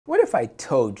if I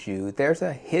told you there's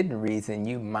a hidden reason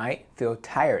you might feel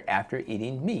tired after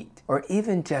eating meat, or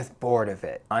even just bored of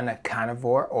it on a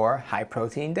carnivore or high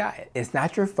protein diet? It's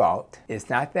not your fault. It's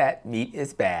not that meat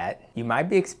is bad. You might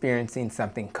be experiencing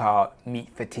something called meat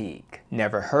fatigue.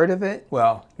 Never heard of it?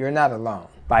 Well, you're not alone.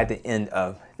 By the end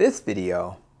of this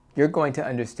video, you're going to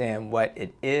understand what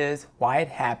it is, why it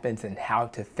happens, and how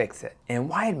to fix it, and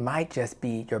why it might just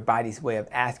be your body's way of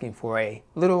asking for a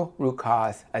little root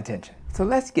cause attention. So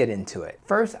let's get into it.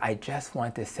 First, I just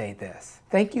want to say this.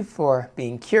 Thank you for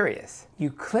being curious. You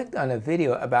clicked on a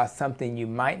video about something you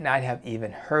might not have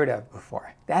even heard of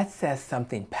before. That says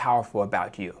something powerful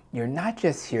about you. You're not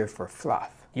just here for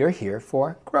fluff. You're here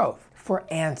for growth, for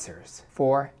answers,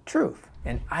 for truth.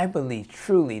 And I believe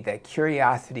truly that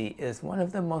curiosity is one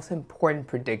of the most important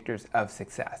predictors of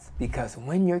success, because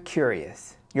when you're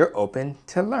curious, you're open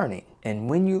to learning. And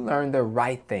when you learn the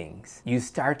right things, you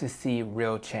start to see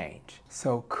real change.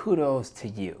 So kudos to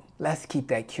you. Let's keep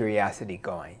that curiosity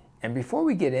going. And before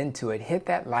we get into it, hit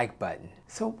that like button.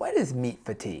 So what is meat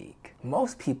fatigue?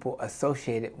 Most people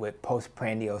associate it with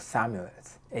postprandial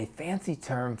somnolence, a fancy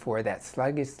term for that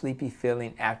sluggish, sleepy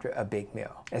feeling after a big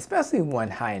meal, especially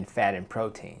one high in fat and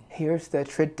protein. Here's the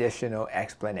traditional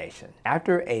explanation.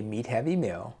 After a meat-heavy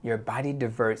meal, your body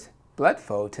diverts blood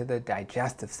flow to the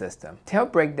digestive system to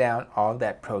help break down all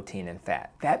that protein and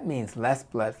fat. That means less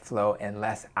blood flow and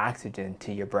less oxygen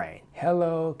to your brain.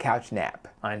 Hello, couch nap.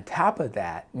 On top of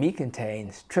that, meat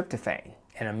contains tryptophan,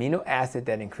 an amino acid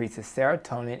that increases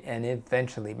serotonin and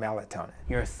eventually melatonin,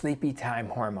 your sleepy time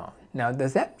hormone. Now,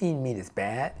 does that mean meat is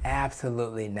bad?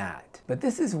 Absolutely not. But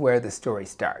this is where the story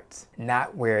starts,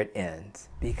 not where it ends,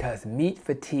 because meat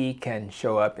fatigue can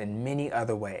show up in many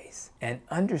other ways. And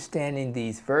understanding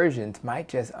these versions might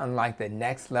just unlock the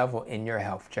next level in your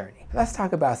health journey. Let's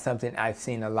talk about something I've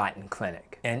seen a lot in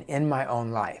clinic and in my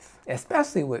own life,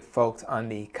 especially with folks on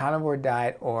the carnivore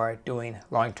diet or doing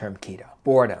long-term keto.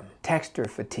 Boredom, texture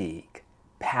fatigue,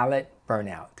 palate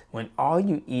burnout. When all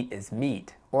you eat is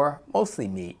meat, or mostly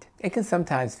meat, it can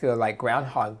sometimes feel like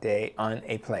Groundhog Day on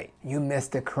a plate. You miss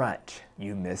the crunch,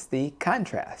 you miss the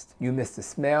contrast, you miss the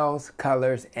smells,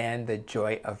 colors, and the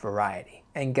joy of variety.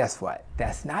 And guess what?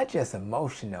 That's not just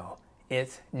emotional,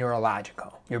 it's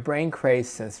neurological. Your brain craves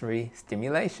sensory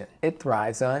stimulation. It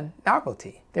thrives on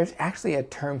novelty. There's actually a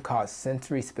term called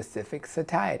sensory-specific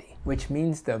satiety, which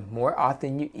means the more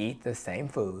often you eat the same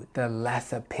food, the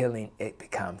less appealing it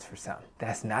becomes for some.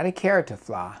 That's not a character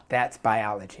flaw, that's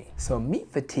biology. So meat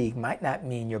fatigue might not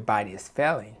mean your body is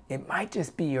failing. It might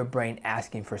just be your brain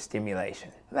asking for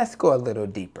stimulation. Let's go a little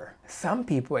deeper. Some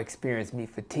people experience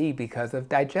meat fatigue because of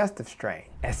digestive strain,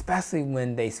 especially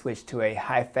when they switch to a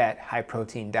high-fat,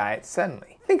 high-protein diet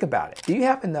suddenly. Think about it. Do you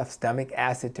have enough stomach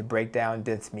acid to break down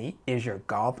dense meat? Is your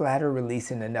gallbladder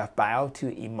releasing enough bile to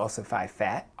emulsify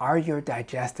fat? Are your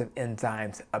digestive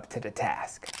enzymes up to the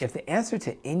task? If the answer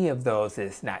to any of those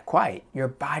is not quite, your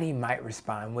body might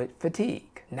respond with fatigue.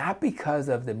 Not because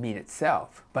of the meat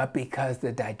itself, but because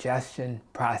the digestion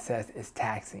process is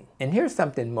taxing. And here's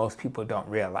something most people don't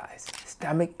realize.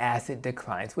 Stomach acid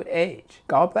declines with age.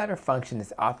 Gallbladder function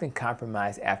is often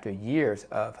compromised after years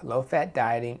of low-fat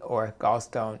dieting or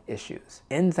gallstone issues.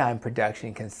 Enzyme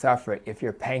production can suffer if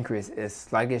your pancreas is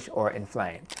sluggish or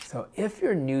inflamed. So if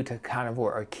you're new to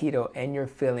carnivore or keto and you're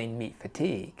feeling meat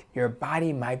fatigue, your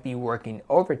body might be working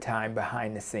overtime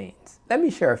behind the scenes. Let me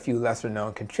share a few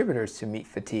lesser-known contributors to meat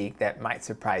fatigue that might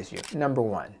surprise you. Number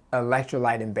 1,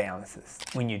 electrolyte imbalances.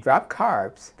 When you drop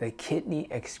carbs, the kidney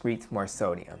excretes more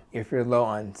sodium. If you're low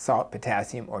on salt,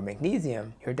 potassium, or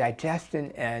magnesium, your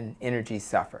digestion and energy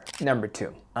suffer. Number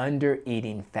 2,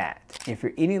 under-eating fat. If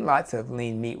you're eating lots of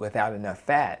lean meat without enough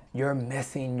fat, you're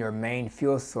missing your main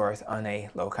fuel source on a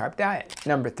low-carb diet.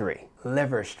 Number 3,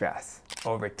 liver stress.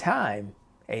 Over time,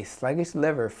 a sluggish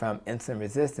liver from insulin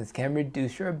resistance can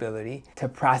reduce your ability to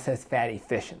process fat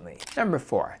efficiently. Number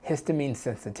 4, histamine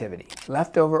sensitivity.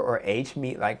 Leftover or aged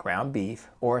meat like ground beef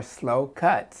or slow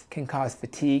cuts can cause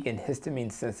fatigue in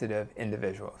histamine sensitive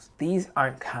individuals. These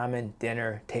aren't common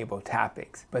dinner table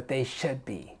topics, but they should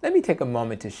be. Let me take a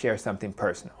moment to share something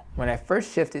personal. When I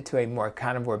first shifted to a more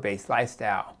carnivore-based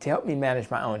lifestyle to help me manage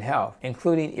my own health,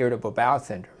 including irritable bowel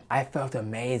syndrome, I felt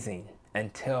amazing.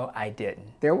 Until I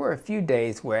didn't. There were a few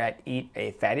days where I'd eat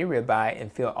a fatty ribeye and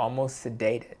feel almost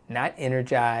sedated, not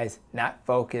energized, not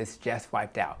focused, just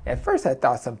wiped out. At first I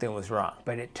thought something was wrong,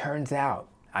 but it turns out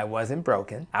I wasn't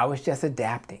broken. I was just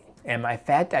adapting. And my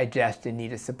fat digestion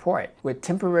needed support. With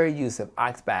temporary use of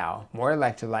ox bile, more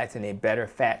electrolytes, and a better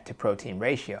fat to protein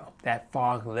ratio, that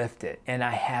fog lifted and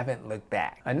I haven't looked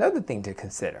back. Another thing to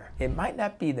consider, it might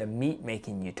not be the meat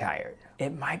making you tired.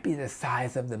 It might be the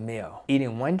size of the meal.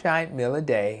 Eating one giant meal a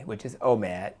day, which is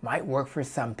OMAD, might work for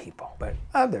some people, but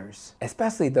others,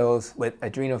 especially those with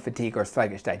adrenal fatigue or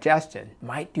sluggish digestion,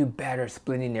 might do better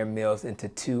splitting their meals into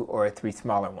 2 or 3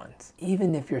 smaller ones.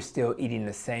 Even if you're still eating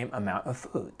the same amount of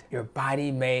food, your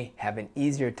body may have an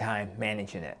easier time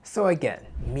managing it. So again,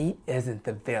 meat isn't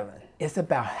the villain. It's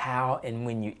about how and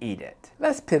when you eat it.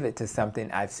 Let's pivot to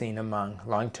something I've seen among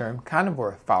long-term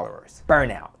carnivore followers.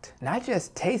 Burnout. Not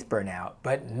just taste burnout,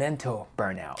 but mental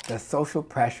burnout. The social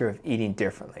pressure of eating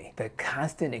differently. The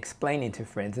constant explaining to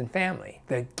friends and family.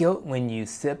 The guilt when you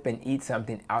sip and eat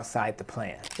something outside the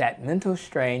plan. That mental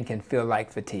strain can feel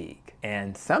like fatigue.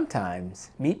 And sometimes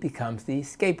meat becomes the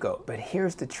scapegoat. But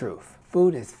here's the truth.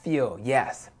 Food is fuel,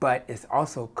 yes, but it's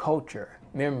also culture,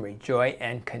 memory, joy,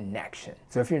 and connection.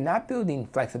 So if you're not building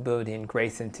flexibility and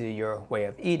grace into your way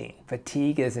of eating,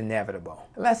 fatigue is inevitable.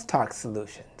 Let's talk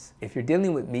solutions. If you're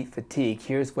dealing with meat fatigue,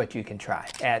 here's what you can try.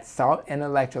 Add salt and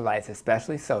electrolytes,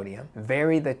 especially sodium.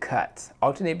 Vary the cuts.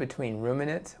 Alternate between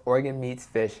ruminants, organ meats,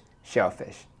 fish,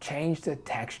 shellfish. Change the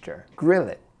texture. Grill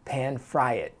it. Pan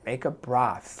fry it. Make a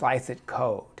broth. Slice it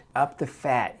cold. Up the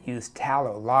fat. Use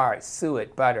tallow, lard,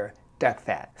 suet, butter, duck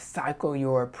fat. Cycle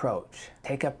your approach.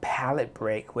 Take a palate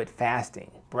break with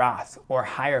fasting, broths, or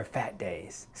higher fat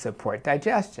days. Support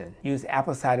digestion. Use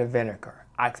apple cider vinegar,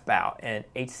 ox bile, and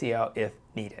HCl if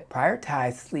needed.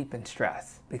 Prioritize sleep and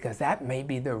stress, because that may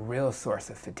be the real source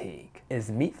of fatigue.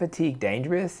 Is meat fatigue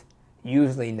dangerous?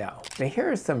 Usually no. Now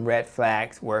here are some red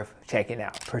flags worth checking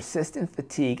out. Persistent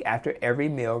fatigue after every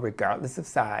meal regardless of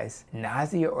size,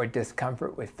 nausea or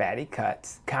discomfort with fatty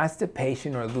cuts,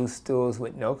 constipation or loose stools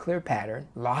with no clear pattern,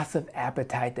 loss of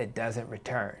appetite that doesn't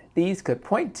return. These could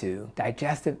point to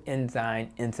digestive enzyme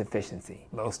insufficiency,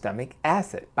 low stomach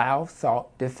acid, bile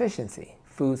salt deficiency,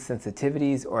 food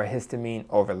sensitivities, or histamine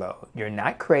overload. You're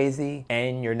not crazy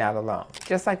and you're not alone.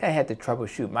 Just like I had to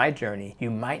troubleshoot my journey, you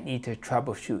might need to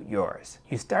troubleshoot yours.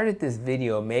 You started this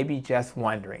video maybe just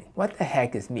wondering, what the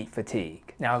heck is meat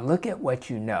fatigue? Now look at what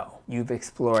you know. You've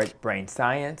explored brain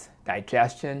science,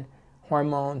 digestion,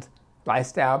 hormones,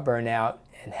 lifestyle burnout,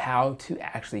 and how to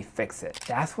actually fix it.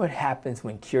 That's what happens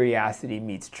when curiosity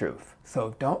meets truth.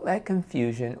 So don't let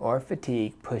confusion or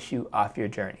fatigue push you off your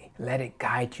journey. Let it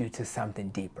guide you to something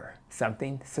deeper,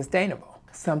 something sustainable,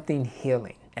 something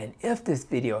healing. And if this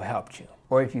video helped you,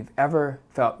 or if you've ever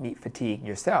felt meat fatigue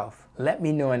yourself, let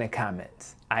me know in the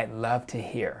comments. I'd love to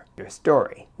hear your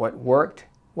story, what worked,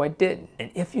 what didn't.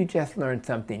 And if you just learned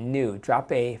something new,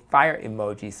 drop a fire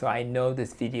emoji so I know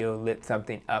this video lit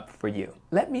something up for you.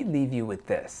 Let me leave you with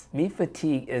this. Meat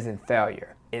fatigue isn't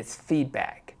failure, it's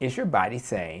feedback. It's your body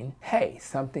saying, hey,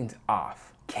 something's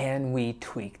off. Can we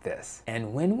tweak this?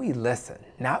 And when we listen,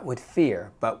 not with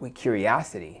fear, but with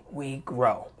curiosity, we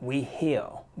grow, we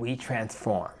heal, we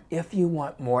transform. If you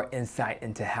want more insight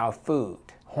into how food,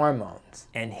 hormones,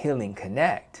 and healing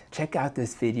connect, check out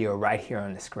this video right here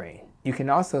on the screen. You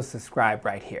can also subscribe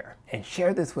right here and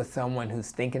share this with someone who's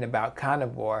thinking about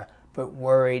carnivore but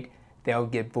worried they'll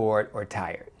get bored or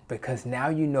tired, because now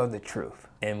you know the truth.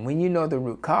 And when you know the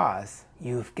root cause,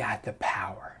 you've got the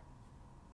power.